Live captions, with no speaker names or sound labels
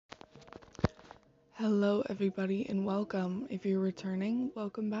Hello, everybody, and welcome. If you're returning,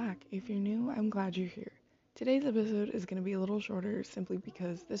 welcome back. If you're new, I'm glad you're here. Today's episode is going to be a little shorter simply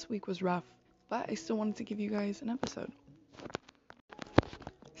because this week was rough, but I still wanted to give you guys an episode.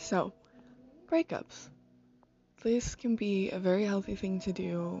 So, breakups. This can be a very healthy thing to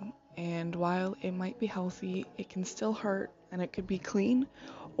do, and while it might be healthy, it can still hurt, and it could be clean,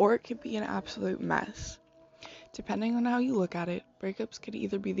 or it could be an absolute mess. Depending on how you look at it, breakups could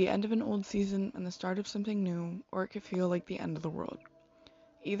either be the end of an old season and the start of something new, or it could feel like the end of the world.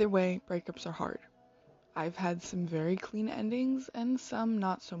 Either way, breakups are hard. I've had some very clean endings and some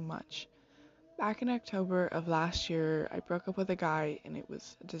not so much. Back in October of last year, I broke up with a guy and it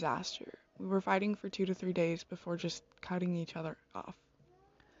was a disaster. We were fighting for 2 to 3 days before just cutting each other off.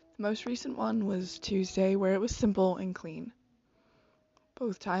 The most recent one was Tuesday, where it was simple and clean.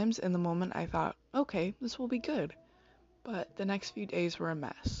 Both times in the moment I thought, okay, this will be good. But the next few days were a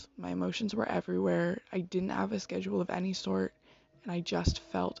mess. My emotions were everywhere, I didn't have a schedule of any sort, and I just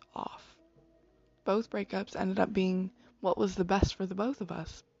felt off. Both breakups ended up being what was the best for the both of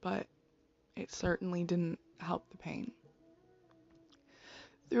us, but it certainly didn't help the pain.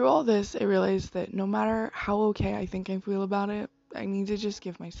 Through all this, I realized that no matter how okay I think I feel about it, I need to just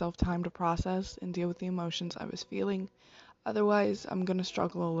give myself time to process and deal with the emotions I was feeling. Otherwise, I'm gonna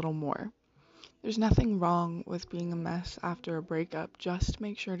struggle a little more. There's nothing wrong with being a mess after a breakup. Just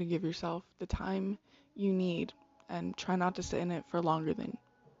make sure to give yourself the time you need and try not to sit in it for longer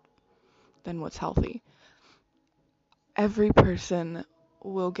than what's healthy. Every person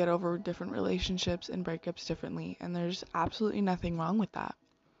will get over different relationships and breakups differently, and there's absolutely nothing wrong with that.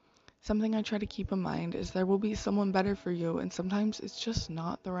 Something I try to keep in mind is there will be someone better for you, and sometimes it's just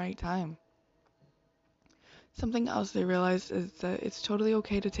not the right time. Something else I realized is that it's totally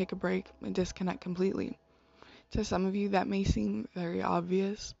okay to take a break and disconnect completely. To some of you, that may seem very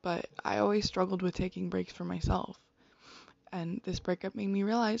obvious, but I always struggled with taking breaks for myself. And this breakup made me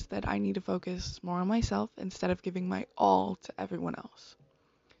realize that I need to focus more on myself instead of giving my all to everyone else.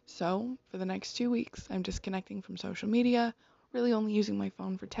 So, for the next 2 weeks, I'm disconnecting from social media, really only using my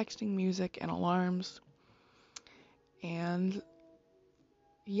phone for texting, music, and alarms. And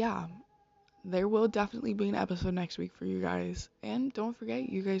yeah, there will definitely be an episode next week for you guys. And don't forget,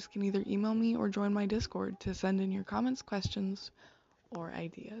 you guys can either email me or join my Discord to send in your comments, questions, or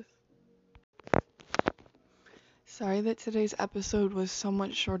ideas. Sorry that today's episode was so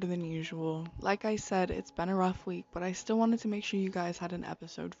much shorter than usual. Like I said, it's been a rough week, but I still wanted to make sure you guys had an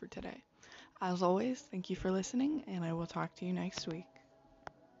episode for today. As always, thank you for listening, and I will talk to you next week.